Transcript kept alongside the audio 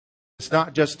It's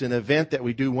not just an event that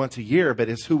we do once a year, but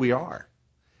it's who we are.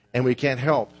 And we can't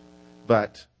help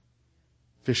but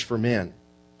fish for men.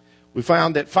 We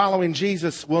found that following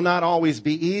Jesus will not always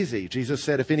be easy. Jesus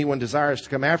said, if anyone desires to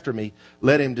come after me,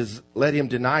 let him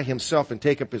deny himself and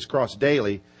take up his cross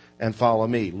daily and follow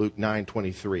me. Luke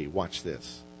 9:23. Watch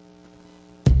this.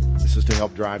 This is to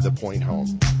help drive the point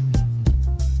home.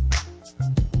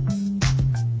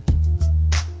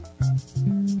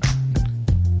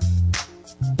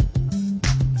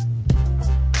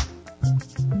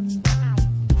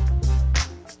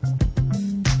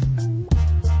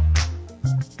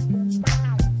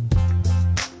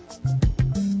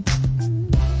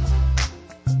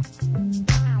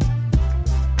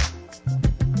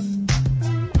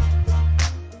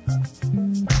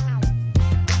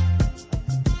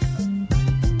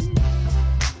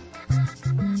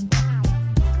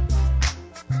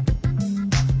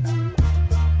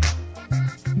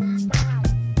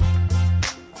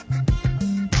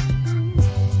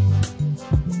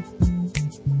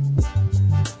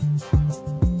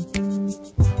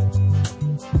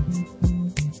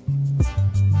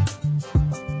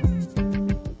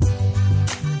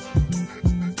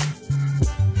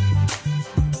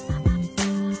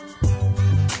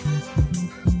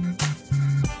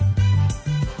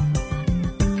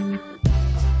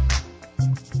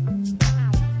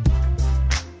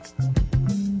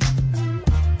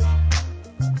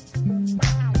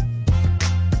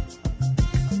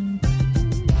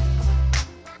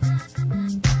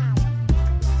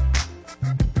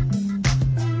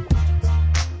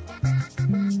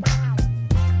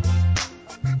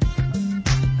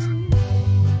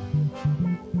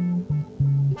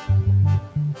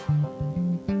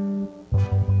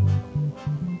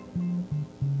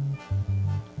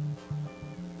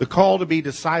 The call to be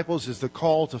disciples is the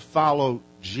call to follow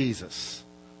Jesus.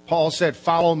 Paul said,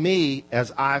 follow me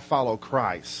as I follow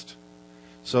Christ.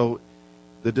 So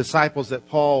the disciples that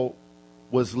Paul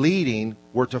was leading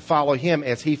were to follow him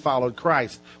as he followed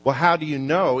Christ. Well, how do you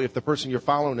know if the person you're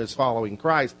following is following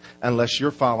Christ unless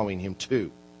you're following him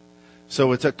too?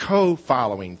 So it's a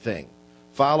co-following thing.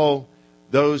 Follow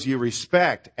those you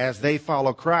respect as they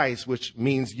follow Christ, which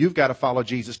means you've got to follow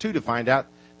Jesus too to find out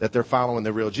that they're following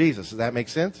the real Jesus. Does that make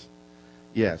sense?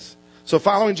 Yes. So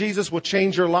following Jesus will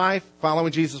change your life.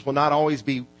 Following Jesus will not always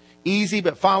be easy,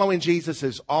 but following Jesus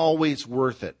is always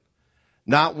worth it.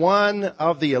 Not one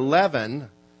of the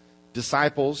 11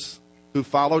 disciples who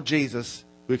followed Jesus,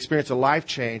 who experienced a life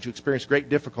change, who experienced great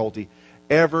difficulty,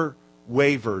 ever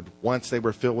wavered once they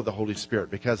were filled with the Holy Spirit,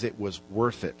 because it was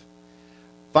worth it.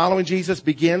 Following Jesus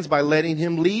begins by letting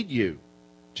him lead you.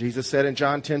 Jesus said in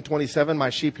John 10:27,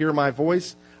 my sheep hear my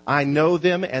voice. I know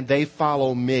them and they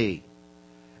follow me.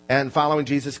 And following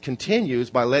Jesus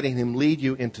continues by letting him lead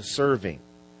you into serving.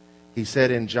 He said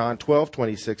in John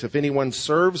 12:26, if anyone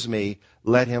serves me,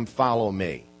 let him follow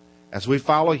me. As we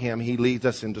follow him, he leads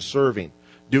us into serving,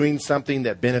 doing something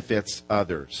that benefits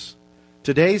others.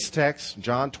 Today's text,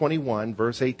 John 21,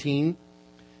 verse 18,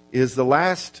 is the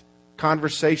last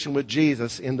conversation with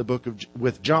Jesus in the book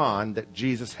with John that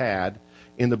Jesus had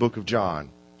in the book of John.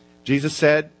 Jesus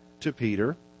said to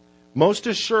Peter, most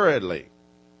assuredly,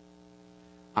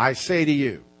 I say to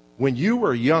you, when you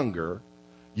were younger,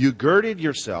 you girded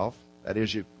yourself, that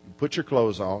is, you put your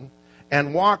clothes on,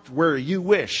 and walked where you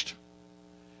wished.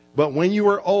 But when you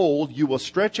are old, you will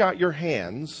stretch out your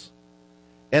hands,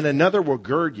 and another will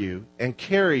gird you and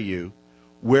carry you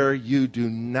where you do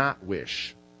not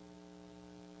wish.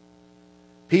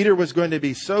 Peter was going to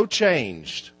be so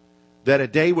changed that a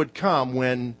day would come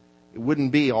when it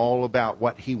wouldn't be all about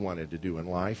what he wanted to do in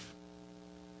life.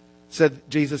 Said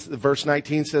Jesus, verse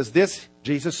 19 says, this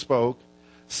Jesus spoke,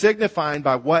 signifying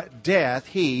by what death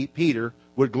he, Peter,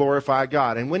 would glorify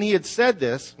God. And when he had said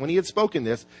this, when he had spoken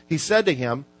this, he said to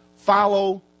him,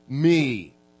 follow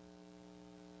me.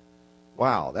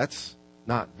 Wow, that's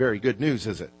not very good news,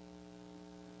 is it?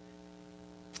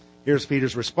 Here's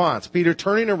Peter's response. Peter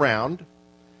turning around,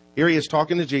 here he is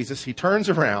talking to Jesus. He turns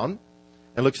around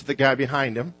and looks at the guy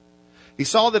behind him. He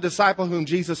saw the disciple whom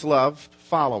Jesus loved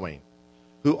following,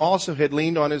 who also had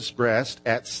leaned on his breast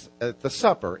at the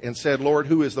supper and said, Lord,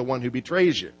 who is the one who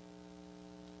betrays you?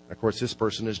 Of course, this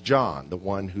person is John, the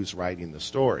one who's writing the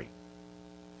story.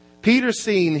 Peter,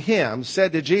 seeing him,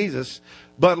 said to Jesus,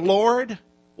 but Lord,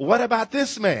 what about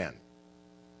this man?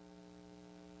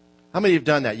 How many have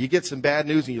done that? You get some bad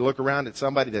news and you look around at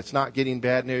somebody that's not getting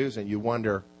bad news and you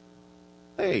wonder,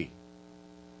 hey,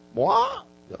 what?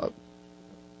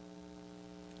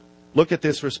 Look at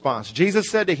this response. Jesus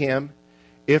said to him,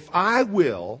 if I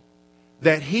will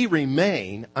that he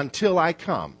remain until I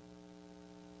come.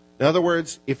 In other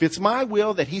words, if it's my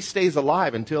will that he stays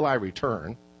alive until I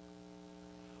return,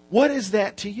 what is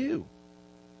that to you?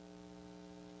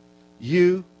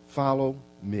 You follow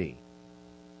me.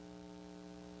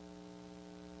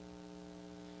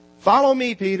 Follow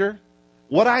me, Peter.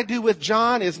 What I do with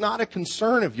John is not a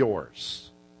concern of yours.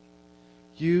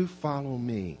 You follow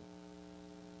me.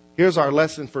 Here's our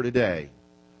lesson for today.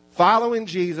 Following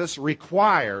Jesus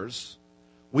requires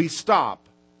we stop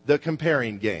the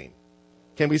comparing game.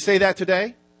 Can we say that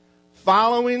today?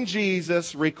 Following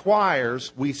Jesus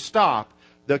requires we stop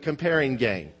the comparing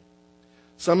game.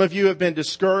 Some of you have been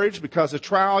discouraged because the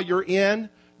trial you're in,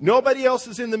 nobody else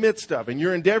is in the midst of, and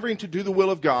you're endeavoring to do the will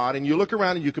of God, and you look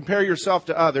around and you compare yourself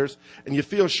to others, and you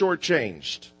feel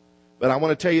shortchanged. But I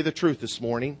want to tell you the truth this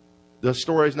morning. The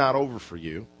story's not over for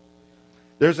you.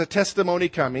 There's a testimony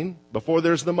coming. Before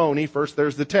there's the money, first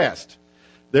there's the test.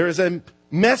 There is a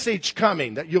message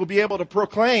coming that you'll be able to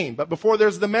proclaim. But before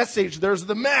there's the message, there's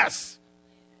the mess.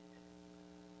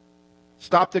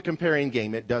 Stop the comparing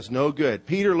game. It does no good.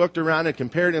 Peter looked around and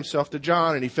compared himself to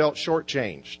John, and he felt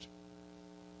shortchanged.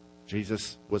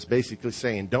 Jesus was basically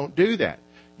saying, don't do that.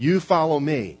 You follow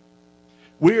me.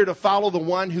 We are to follow the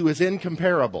one who is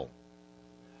incomparable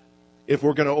if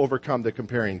we're going to overcome the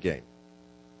comparing game.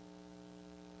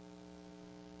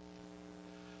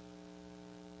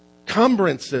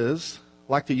 Encumbrances,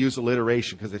 I like to use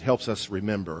alliteration because it helps us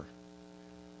remember.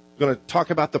 I'm going to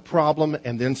talk about the problem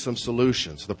and then some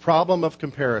solutions. The problem of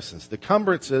comparisons. The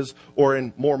encumbrances, or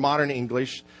in more modern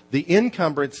English, the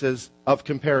encumbrances of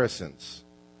comparisons.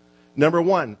 Number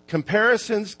one,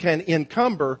 comparisons can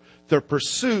encumber the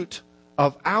pursuit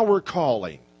of our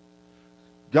calling.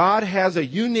 God has a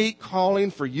unique calling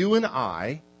for you and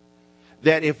I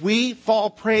that if we fall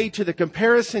prey to the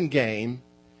comparison game,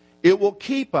 it will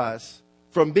keep us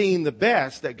from being the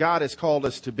best that God has called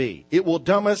us to be. It will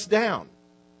dumb us down.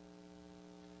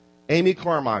 Amy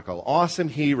Carmichael, awesome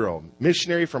hero,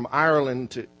 missionary from Ireland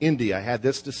to India, had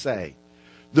this to say.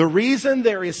 The reason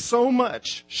there is so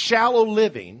much shallow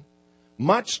living,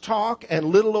 much talk and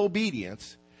little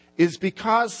obedience, is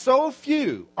because so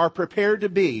few are prepared to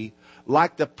be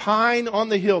like the pine on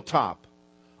the hilltop,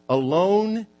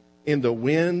 alone in the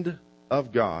wind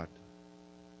of God.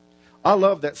 I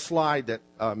love that slide that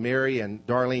Mary and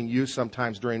Darlene use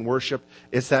sometimes during worship.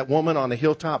 It's that woman on the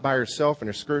hilltop by herself and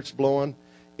her skirts blowing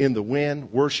in the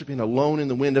wind, worshiping alone in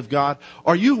the wind of God.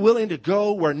 Are you willing to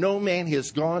go where no man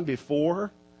has gone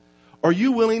before? Are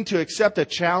you willing to accept a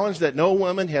challenge that no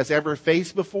woman has ever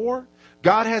faced before?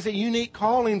 God has a unique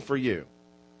calling for you.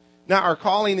 Now, our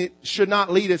calling, it should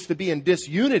not lead us to be in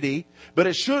disunity, but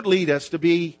it should lead us to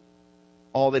be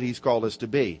all that He's called us to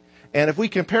be. And if we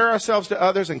compare ourselves to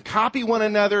others and copy one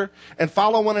another and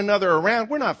follow one another around,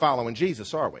 we're not following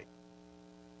Jesus, are we?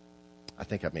 I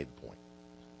think I've made the point.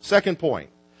 Second point,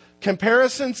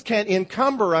 comparisons can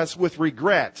encumber us with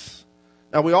regrets.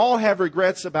 Now, we all have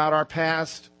regrets about our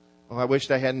past. Oh, I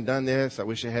wished I hadn't done this. I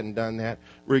wish I hadn't done that.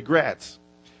 Regrets.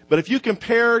 But if you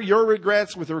compare your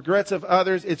regrets with the regrets of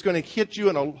others, it's going to hit you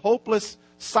in a hopeless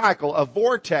cycle, a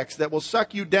vortex that will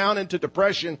suck you down into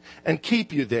depression and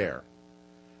keep you there.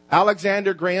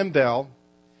 Alexander Graham Bell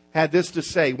had this to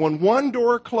say, when one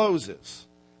door closes,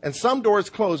 and some doors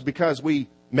close because we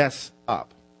mess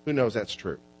up. Who knows that's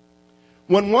true?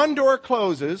 When one door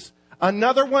closes,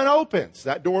 another one opens.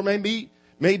 That door may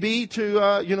be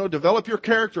to develop your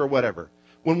character or whatever.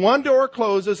 When one door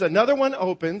closes, another one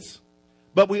opens.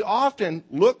 But we often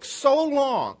look so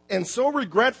long and so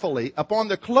regretfully upon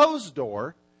the closed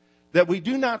door that we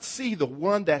do not see the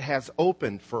one that has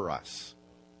opened for us.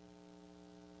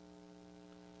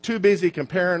 Too busy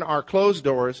comparing our closed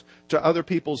doors to other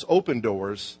people's open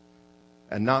doors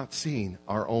and not seeing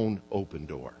our own open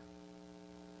door.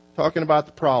 Talking about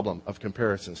the problem of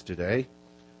comparisons today.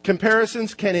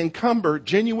 Comparisons can encumber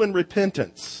genuine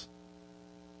repentance.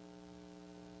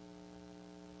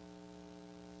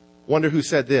 Wonder who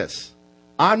said this.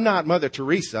 I'm not Mother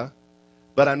Teresa,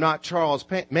 but I'm not Charles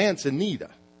Manson neither.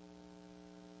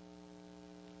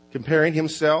 Comparing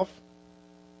himself.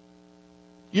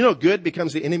 You know, good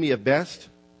becomes the enemy of best.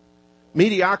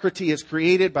 Mediocrity is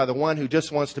created by the one who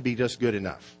just wants to be just good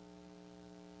enough.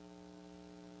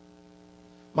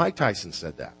 Mike Tyson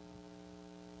said that.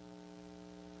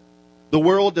 The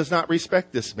world does not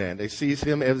respect this man. They see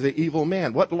him as an evil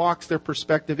man. What locks their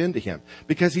perspective into him?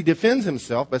 Because he defends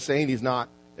himself by saying he's not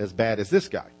as bad as this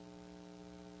guy.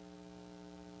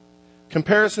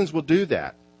 Comparisons will do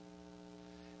that.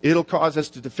 It'll cause us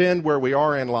to defend where we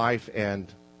are in life,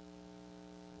 and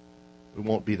we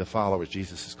won't be the followers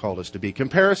Jesus has called us to be.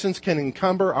 Comparisons can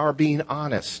encumber our being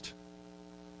honest.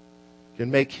 Can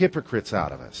make hypocrites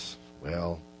out of us.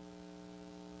 Well,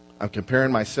 I'm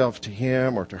comparing myself to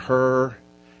him or to her,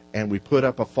 and we put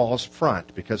up a false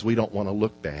front because we don't want to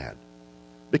look bad.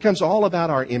 It becomes all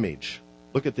about our image.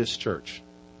 Look at this church.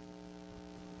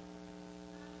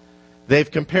 They've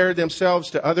compared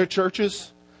themselves to other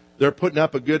churches. They're putting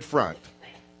up a good front.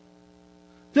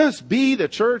 Just be the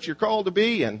church you're called to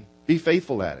be and be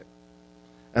faithful at it.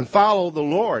 And follow the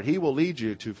Lord. He will lead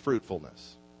you to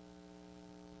fruitfulness.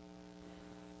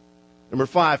 Number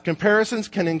 5, comparisons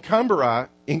can encumber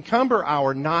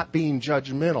our not being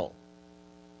judgmental.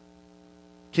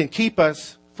 Can keep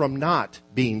us from not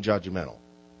being judgmental.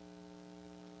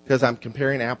 Because I'm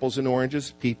comparing apples and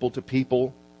oranges, people to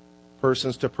people,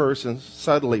 persons to persons.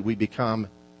 Suddenly we become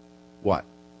what?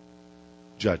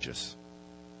 Judges.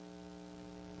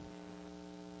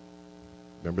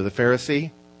 Remember the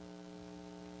Pharisee?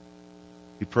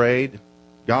 He prayed,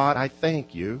 God, I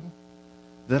thank you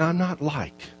that I'm not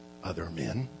like other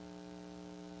men.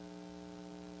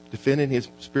 Defending his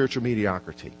spiritual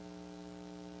mediocrity.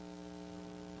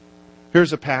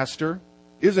 Here's a pastor.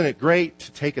 Isn't it great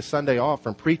to take a Sunday off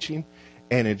from preaching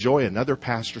and enjoy another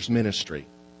pastor's ministry?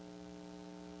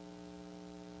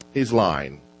 He's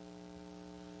lying.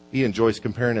 He enjoys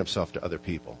comparing himself to other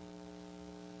people.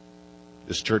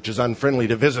 This church is unfriendly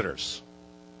to visitors.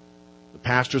 The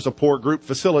pastor's a poor group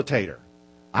facilitator.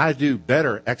 I do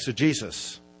better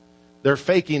exegesis. They're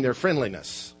faking their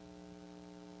friendliness.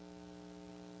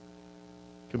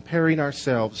 Comparing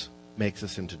ourselves makes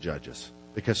us into judges.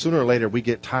 Because sooner or later we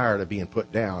get tired of being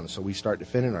put down, so we start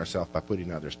defending ourselves by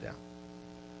putting others down.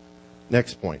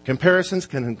 Next point. Comparisons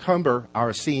can encumber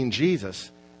our seeing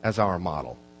Jesus as our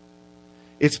model.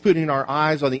 It's putting our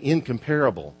eyes on the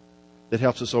incomparable that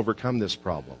helps us overcome this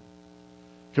problem.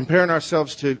 Comparing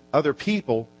ourselves to other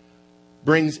people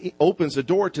opens the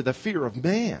door to the fear of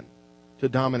man to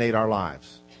dominate our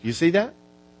lives. You see that?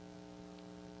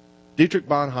 Dietrich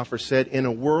Bonhoeffer said, in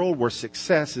a world where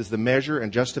success is the measure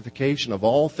and justification of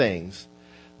all things,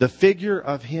 the figure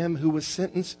of him who was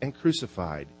sentenced and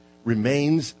crucified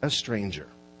remains a stranger.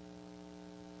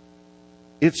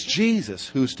 It's Jesus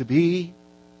who's to be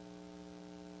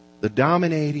the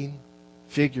dominating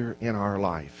figure in our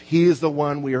life. He is the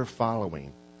one we are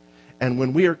following. And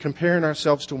when we are comparing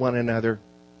ourselves to one another,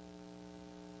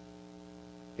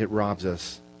 it robs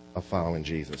us of following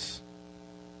Jesus.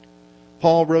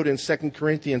 Paul wrote in 2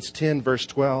 Corinthians 10, verse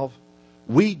 12,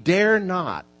 we dare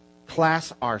not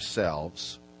class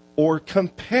ourselves or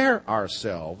compare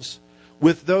ourselves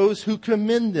with those who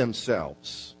commend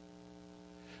themselves.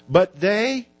 But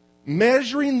they,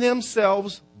 measuring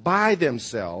themselves by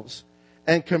themselves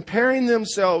and comparing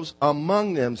themselves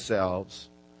among themselves,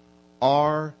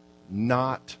 are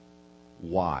not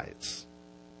wise.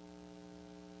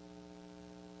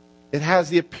 It has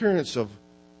the appearance of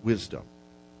wisdom.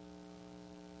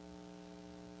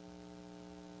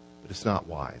 But it's not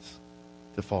wise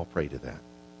to fall prey to that.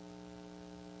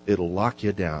 It'll lock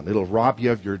you down. It'll rob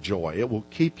you of your joy. It will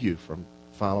keep you from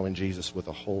following Jesus with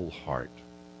a whole heart.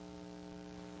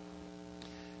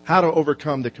 How to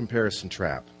overcome the comparison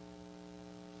trap.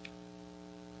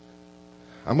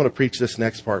 I'm going to preach this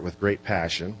next part with great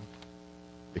passion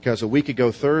because a week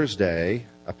ago Thursday,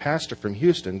 a pastor from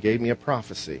Houston gave me a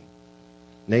prophecy.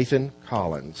 Nathan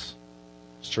Collins.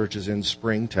 His church is in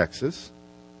Spring, Texas.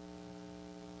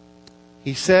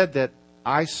 He said that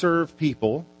I serve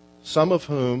people, some of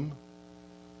whom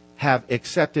have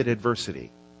accepted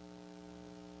adversity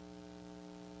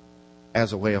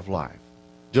as a way of life.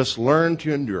 Just learn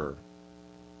to endure.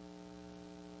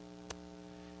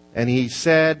 And he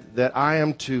said that I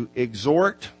am to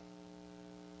exhort,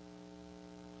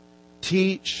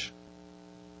 teach,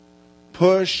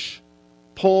 push,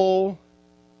 pull,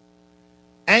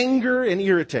 anger, and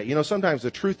irritate. You know, sometimes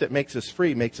the truth that makes us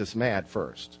free makes us mad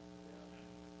first.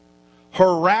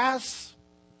 Harass,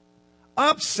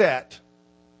 upset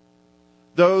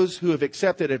those who have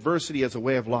accepted adversity as a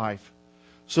way of life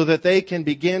so that they can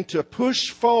begin to push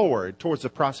forward towards the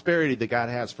prosperity that God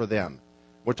has for them.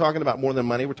 We're talking about more than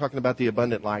money. We're talking about the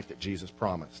abundant life that Jesus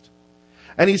promised.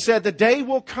 And he said the day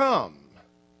will come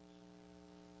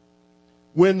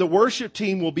when the worship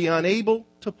team will be unable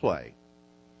to play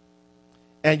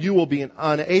and you will be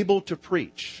unable to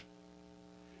preach.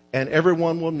 And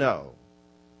everyone will know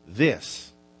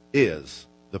this is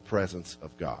the presence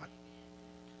of God.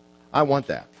 I want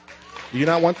that. Do you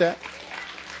not want that?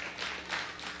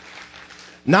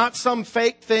 Not some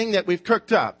fake thing that we've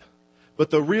cooked up, but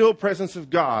the real presence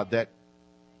of God that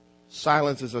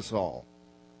silences us all.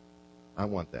 I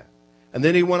want that. And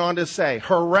then he went on to say,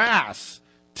 harass,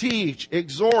 teach,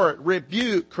 exhort,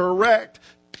 rebuke, correct,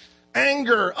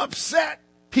 anger, upset,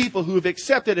 people who have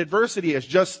accepted adversity as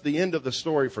just the end of the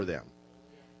story for them.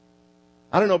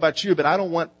 I don't know about you, but I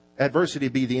don't want adversity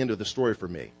to be the end of the story for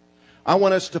me. I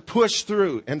want us to push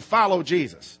through and follow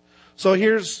Jesus. So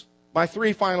here's my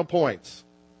 3 final points.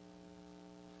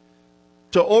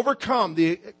 To overcome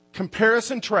the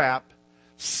comparison trap,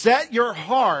 set your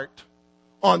heart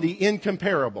on the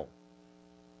incomparable.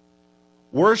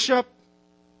 Worship,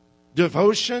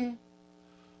 devotion,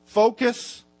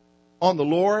 focus on the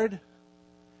Lord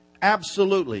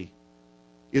absolutely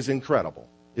is incredible.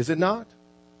 Is it not?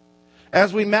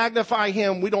 As we magnify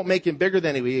Him, we don't make Him bigger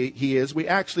than He is. We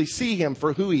actually see Him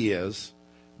for who He is,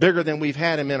 bigger than we've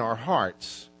had Him in our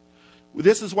hearts.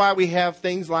 This is why we have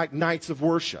things like nights of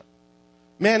worship.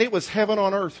 Man, it was heaven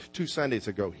on earth 2 Sundays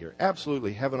ago here.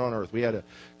 Absolutely heaven on earth. We had a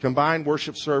combined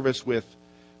worship service with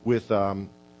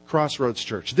Crossroads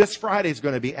Church. This Friday is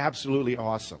going to be absolutely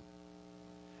awesome.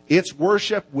 It's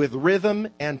worship with rhythm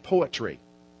and poetry.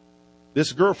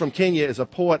 This girl from Kenya is a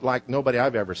poet like nobody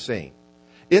I've ever seen.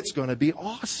 It's going to be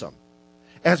awesome.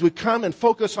 As we come and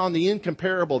focus on the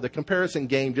incomparable, the comparison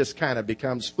game just kind of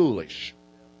becomes foolish.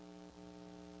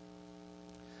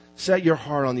 Set your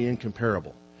heart on the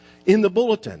incomparable. In the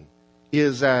bulletin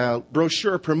is a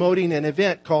brochure promoting an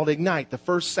event called Ignite, the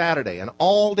first Saturday. And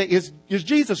all day, is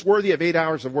Jesus worthy of 8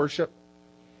 hours of worship?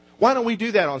 Why don't we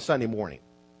do that on Sunday morning?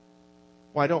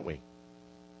 Why don't we?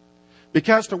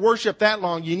 Because to worship that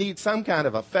long, you need some kind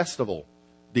of a festival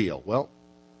deal. Well,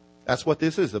 that's what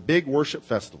this is, a big worship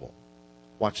festival.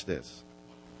 Watch this.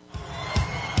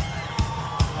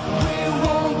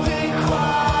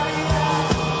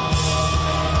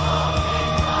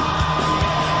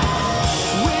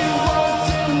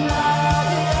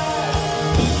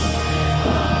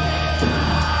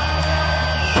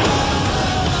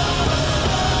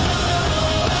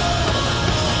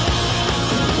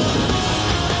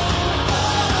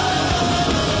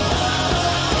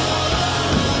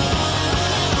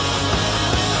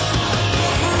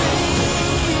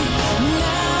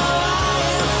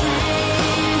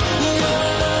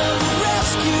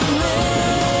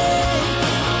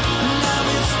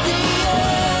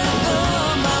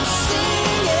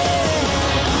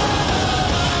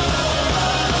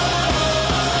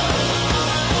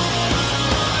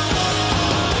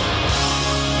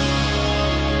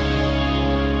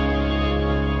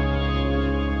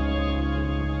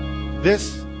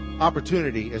 This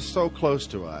opportunity is so close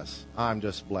to us. I'm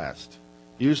just blessed.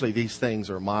 Usually these things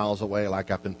are miles away,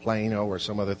 like up in Plano or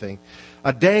some other thing.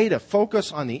 A day to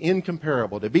focus on the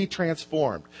incomparable, to be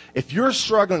transformed. If you're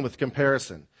struggling with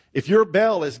comparison, if your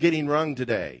bell is getting rung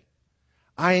today,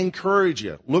 I encourage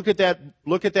you, look at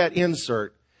that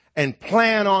insert and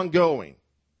plan on going.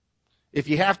 If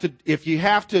you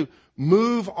have to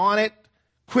move on it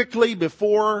quickly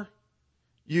before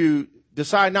you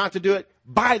decide not to do it,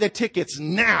 buy the tickets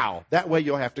now. That way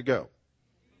you'll have to go.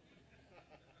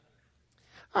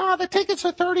 The tickets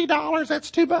are $30.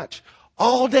 That's too much.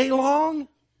 All day long?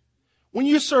 When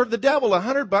you serve the devil,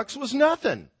 $100 was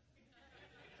nothing.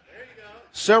 There you go.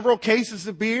 Several cases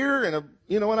of beer and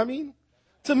you know what I mean?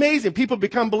 It's amazing. People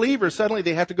become believers. Suddenly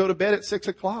they have to go to bed at 6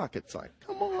 o'clock. It's like,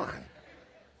 come on.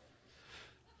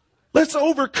 Let's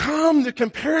overcome the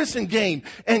comparison game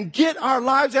and get our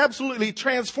lives absolutely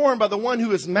transformed by the one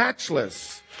who is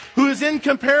matchless, who is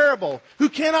incomparable, who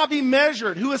cannot be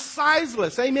measured, who is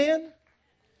sizeless. Amen?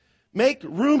 Make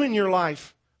room in your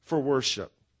life for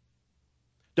worship.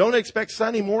 Don't expect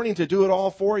Sunday morning to do it all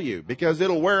for you because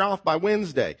it'll wear off by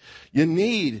Wednesday. You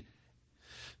need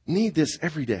this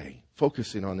every day,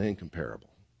 focusing on the incomparable.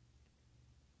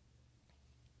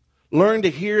 Learn to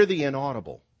hear the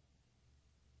inaudible.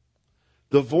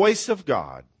 The voice of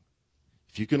God,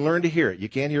 if you can learn to hear it, you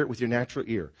can't hear it with your natural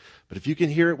ear, but if you can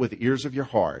hear it with the ears of your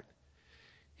heart,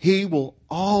 He will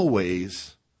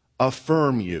always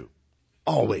affirm you.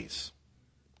 Always.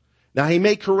 Now, He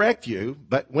may correct you,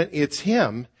 but when it's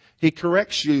Him, He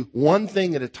corrects you one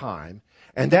thing at a time,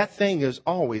 and that thing is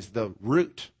always the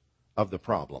root of the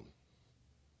problem.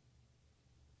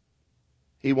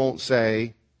 He won't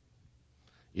say,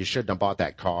 you shouldn't have bought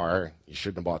that car, you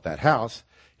shouldn't have bought that house.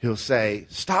 He'll say,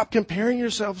 stop comparing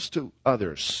yourselves to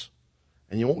others,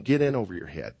 and you won't get in over your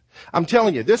head. I'm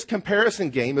telling you, this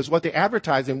comparison game is what the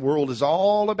advertising world is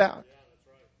all about.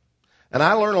 And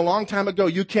I learned a long time ago,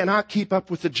 you cannot keep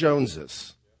up with the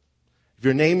Joneses. If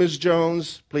your name is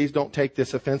Jones, please don't take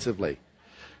this offensively.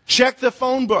 Check the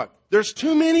phone book. There's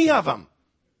too many of them.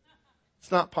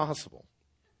 It's not possible.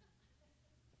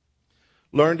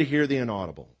 Learn to hear the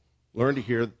inaudible. Learn to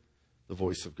hear the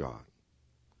voice of God.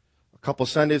 A couple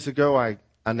Sundays ago, I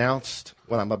announced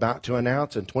what I'm about to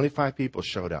announce, and 25 people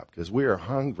showed up because we are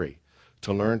hungry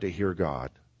to learn to hear God.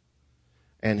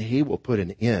 And he will put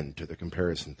an end to the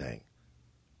comparison thing.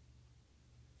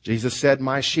 Jesus said,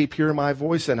 my sheep hear my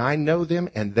voice, and I know them,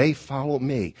 and they follow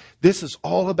me. This is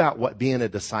all about what being a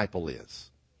disciple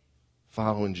is.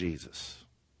 Following Jesus.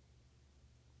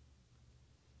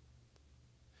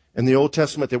 In the Old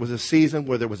Testament, there was a season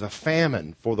where there was a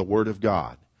famine for the Word of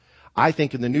God. I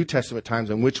think in the New Testament times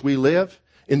in which we live,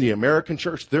 in the American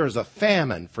church, there is a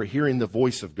famine for hearing the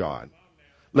voice of God.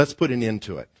 Let's put an end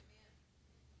to it.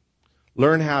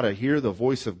 Learn how to hear the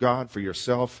voice of God for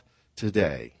yourself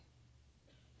today.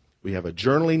 We have a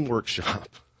journaling workshop.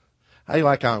 I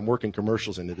like how I'm working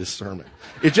commercials into this sermon.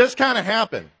 It just kind of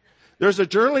happened. There's a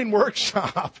journaling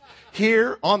workshop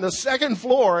here on the second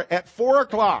floor at 4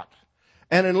 o'clock.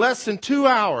 And in less than 2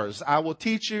 hours, I will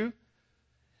teach you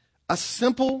a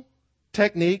simple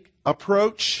technique,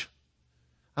 approach.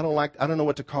 I don't know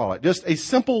what to call it. Just a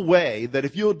simple way that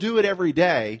if you'll do it every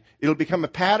day, it'll become a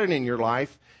pattern in your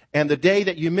life. And the day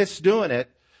that you miss doing it,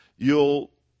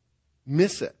 you'll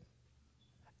miss it.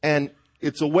 And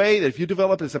it's a way that if you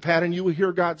develop it as a pattern, you will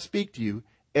hear God speak to you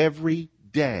every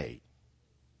day.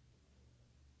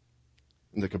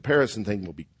 And the comparison thing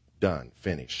will be done,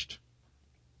 finished.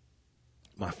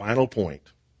 My final point.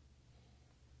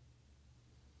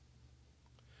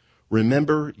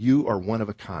 Remember, you are one of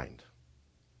a kind.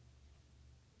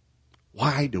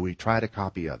 Why do we try to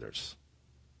copy others?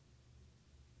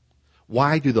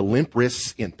 Why do the limp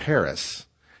wrists in Paris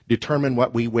determine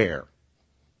what we wear?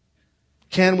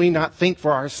 Can we not think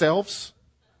for ourselves?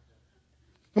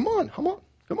 Come on.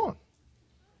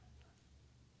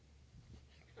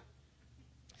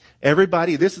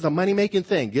 Everybody, this is a money-making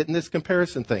thing, getting this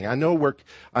comparison thing. I know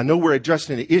we're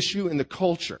addressing an issue in the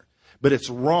culture, but it's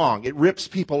wrong. It rips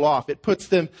people off. It puts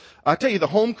them, I'll tell you, the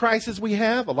home crisis we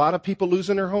have, a lot of people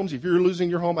losing their homes. If you're losing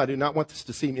your home, I do not want this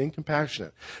to seem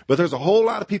incompassionate. But there's a whole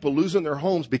lot of people losing their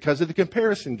homes because of the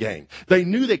comparison game. They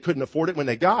knew they couldn't afford it when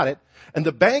they got it, and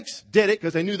the banks did it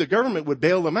because they knew the government would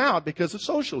bail them out because of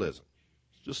socialism.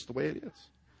 It's just the way it is.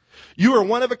 You are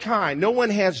one of a kind. No one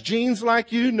has genes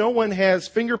like you. No one has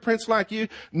fingerprints like you.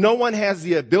 No one has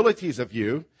the abilities of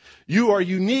you. You are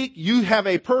unique. You have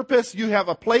a purpose. You have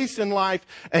a place in life.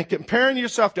 And comparing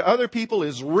yourself to other people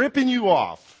is ripping you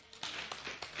off.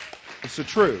 It's the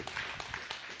truth.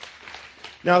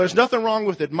 Now, there's nothing wrong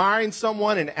with admiring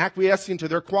someone and acquiescing to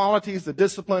their qualities, the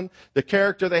discipline, the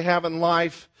character they have in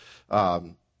life. But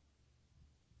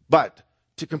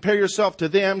to compare yourself to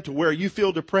them to where you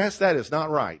feel depressed, that is not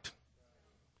right.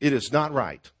 It is not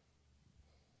right.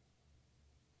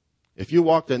 If you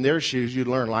walked in their shoes, you'd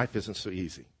learn life isn't so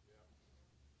easy.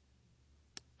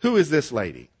 Who is this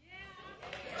lady?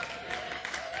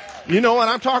 You know what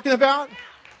I'm talking about?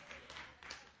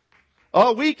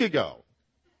 A week ago,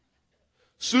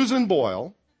 Susan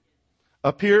Boyle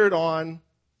appeared on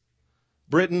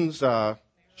Britain's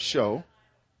show,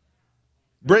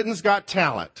 Britain's Got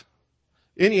Talent.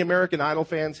 Any American Idol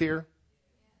fans here?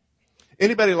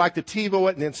 Anybody like to TiVo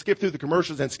it and then skip through the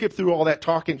commercials and skip through all that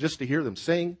talking just to hear them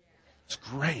sing? It's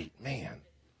great, man.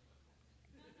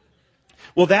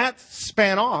 Well, that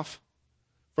span off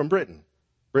from Britain.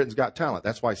 Britain's Got Talent.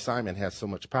 That's why Simon has so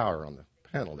much power on the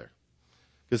panel there.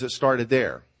 Because it started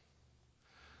there.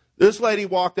 This lady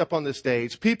walked up on the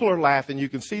stage. People are laughing. You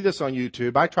can see this on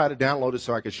YouTube. I tried to download it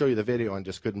so I could show you the video and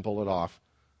just couldn't pull it off.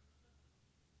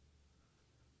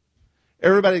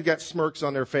 Everybody got smirks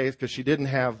on their face because she didn't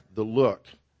have the look.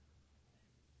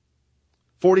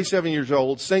 47 years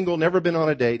old, single, never been on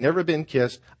a date, never been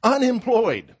kissed,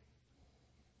 unemployed.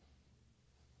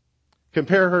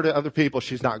 Compare her to other people,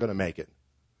 she's not going to make it.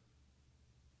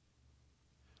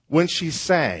 When she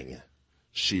sang,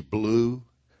 she blew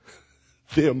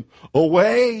them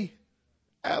away.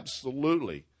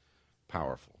 Absolutely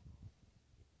powerful.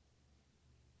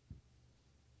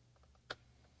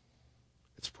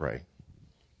 Let's pray.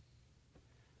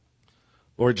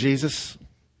 Lord Jesus,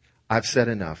 I've said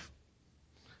enough,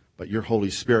 but your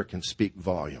Holy Spirit can speak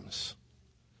volumes.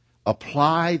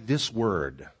 Apply this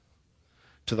word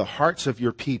to the hearts of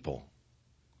your people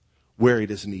where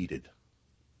it is needed.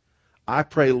 I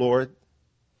pray, Lord,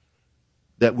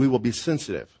 that we will be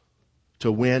sensitive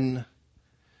to when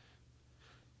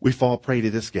we fall prey to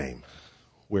this game,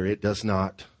 where it does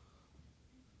not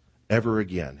ever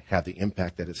again have the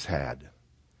impact that it's had.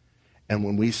 And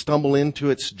when we stumble into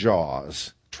its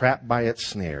jaws, trapped by its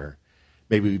snare,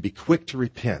 may we be quick to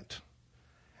repent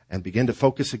and begin to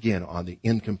focus again on the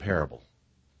incomparable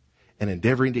and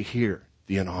endeavoring to hear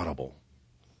the inaudible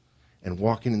and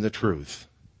walking in the truth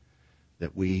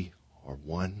that we are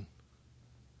one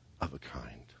of a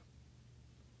kind.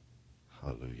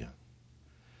 Hallelujah.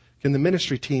 Can the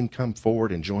ministry team come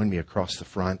forward and join me across the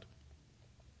front?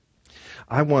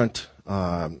 I want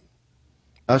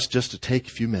us just to take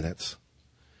a few minutes,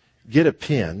 get a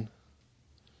pen.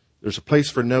 There's a place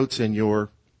for notes in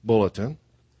your bulletin,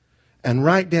 and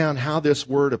write down how this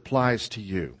word applies to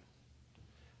you.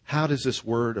 How does this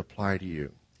word apply to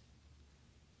you?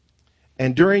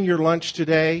 And during your lunch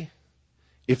today,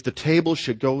 if the table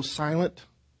should go silent,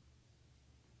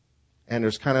 and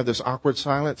there's kind of this awkward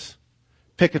silence,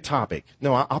 pick a topic.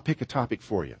 No, I'll pick a topic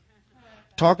for you.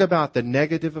 Talk about the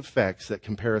negative effects that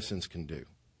comparisons can do.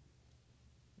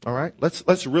 All right?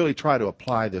 Let's really try to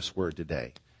apply this word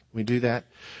today. Can we do that?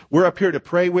 We're up here to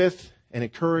pray with and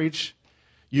encourage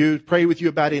you, pray with you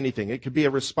about anything. It could be a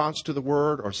response to the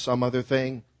word or some other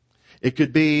thing. It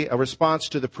could be a response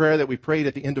to the prayer that we prayed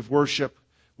at the end of worship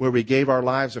where we gave our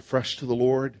lives afresh to the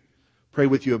Lord. Pray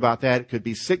with you about that. It could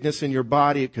be sickness in your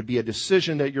body. It could be a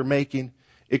decision that you're making.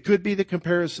 It could be the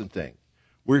comparison thing.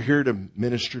 We're here to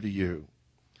minister to you.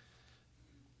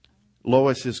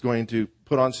 Lois is going to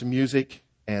put on some music,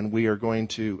 and we are going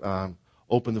to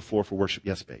open the floor for worship.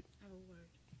 Yes, babe.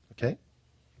 Okay?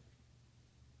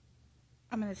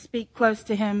 I'm going to speak close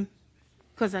to him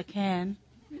because I can.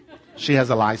 She has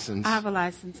a license. I have a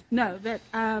license. No,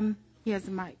 he has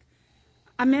a mic.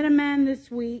 I met a man this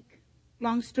week.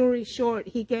 Long story short,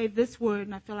 he gave this word,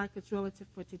 and I feel like it's relative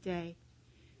for today.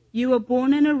 You were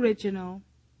born an original.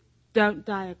 Don't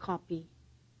die a copy.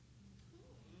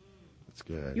 That's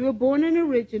good. You were born an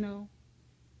original.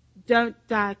 Don't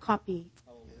die a copy.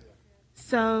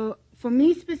 So for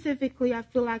me specifically, I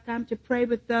feel like I'm to pray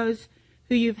with those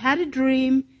who you've had a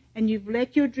dream and you've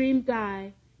let your dream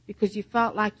die because you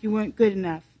felt like you weren't good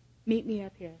enough. Meet me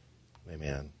up here.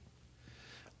 Amen.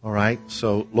 All right.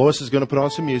 So Lois is going to put on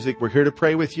some music. We're here to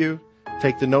pray with you.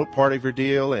 Take the note part of your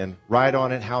deal and write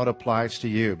on it how it applies to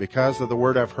you. Because of the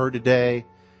word I've heard today,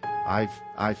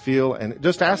 I feel, and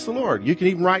just ask the Lord. You can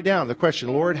even write down the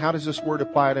question, Lord, how does this word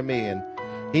apply to me? And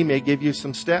He may give you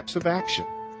some steps of action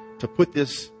to put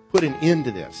an end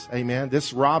to this. Amen.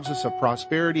 This robs us of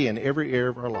prosperity in every area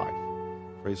of our life.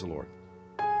 Praise the Lord.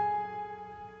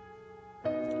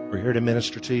 We're here to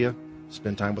minister to you.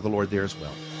 Spend time with the Lord there as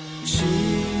well. Jesus,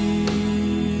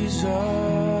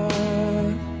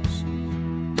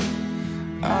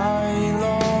 I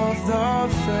love the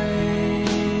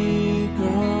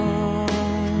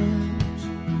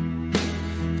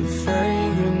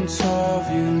fragrance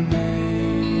of your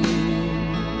name,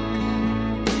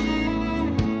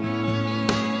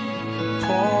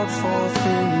 poured forth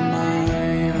in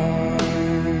my heart.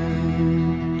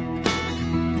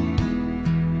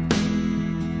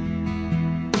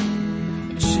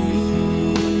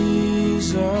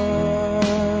 Jesus,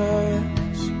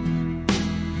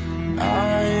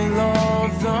 I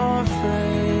love the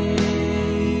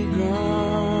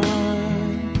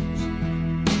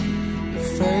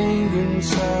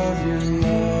fragrance of your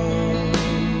love,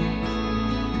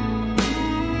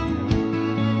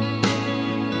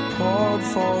 poured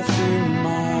forth in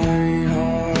my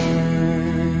heart.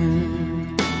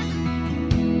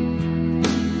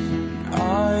 I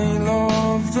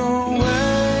love the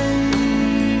way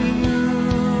you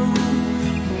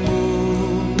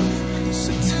move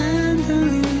so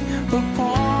tenderly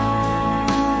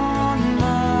upon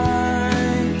my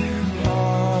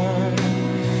heart.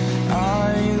 I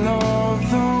love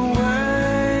the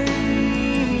way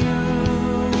you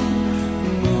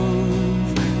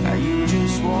move, how you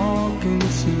just walk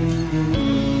into the room.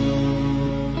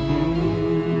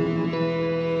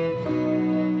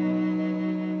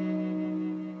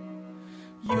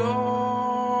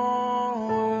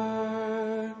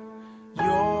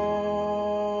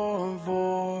 Your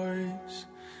voice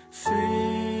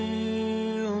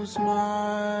fills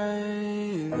my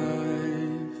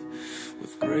life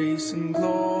with grace and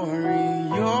glory.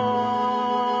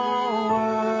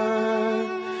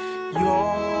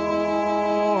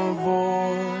 Your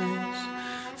voice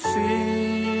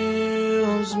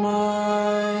fills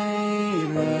my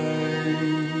life.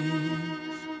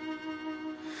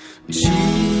 Jesus,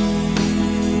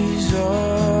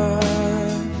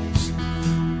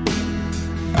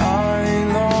 I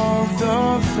love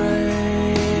the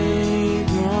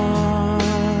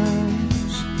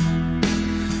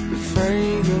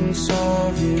fragrance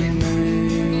of your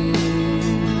name,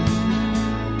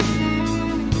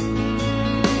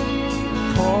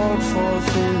 poured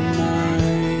forth in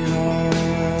my heart.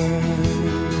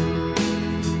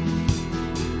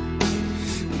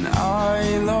 And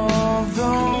I love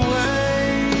the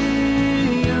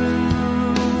way you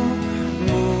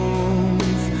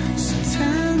move so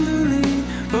tenderly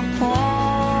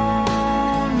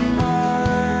upon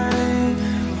my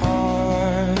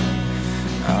heart.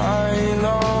 I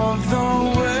love the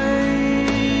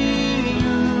way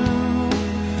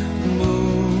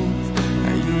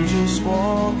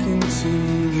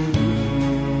into the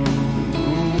room,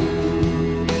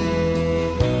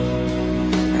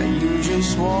 and you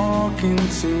just walk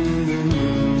into the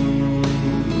room.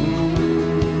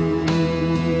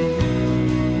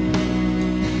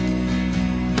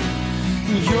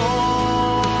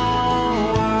 Your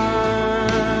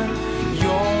word,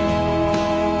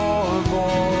 your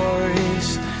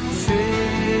voice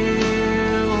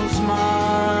fills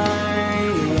my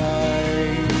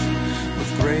life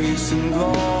with grace and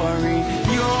glory.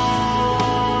 Your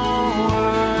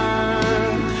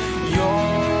word, your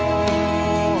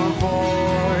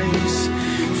voice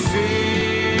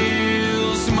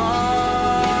fills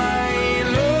my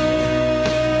Lord.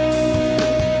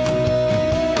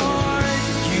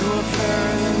 You are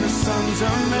fairer than the sons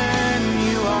of men.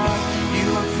 You are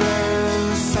fairer than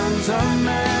the sons of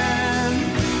men.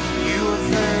 You are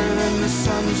fairer than the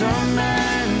sons of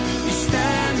men. You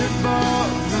stand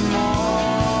above them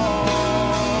all.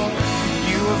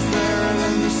 You are fairer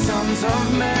than the sons of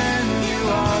men. You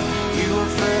are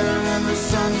fairer than the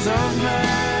sons of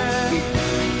men.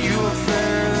 You are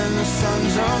fairer than the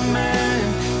sons of men.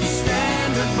 You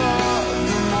stand above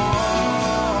them all.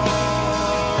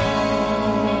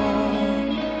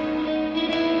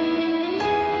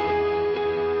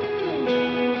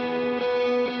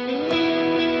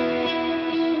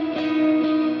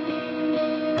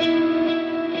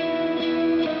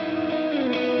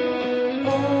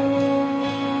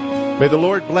 May the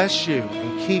Lord bless you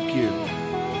and keep you.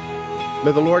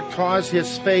 May the Lord cause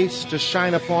his face to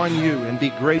shine upon you and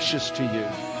be gracious to you.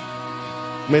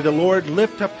 May the Lord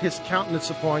lift up his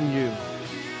countenance upon you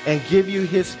and give you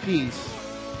his peace.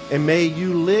 And may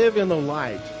you live in the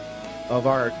light of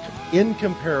our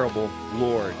incomparable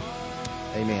Lord.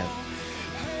 Amen.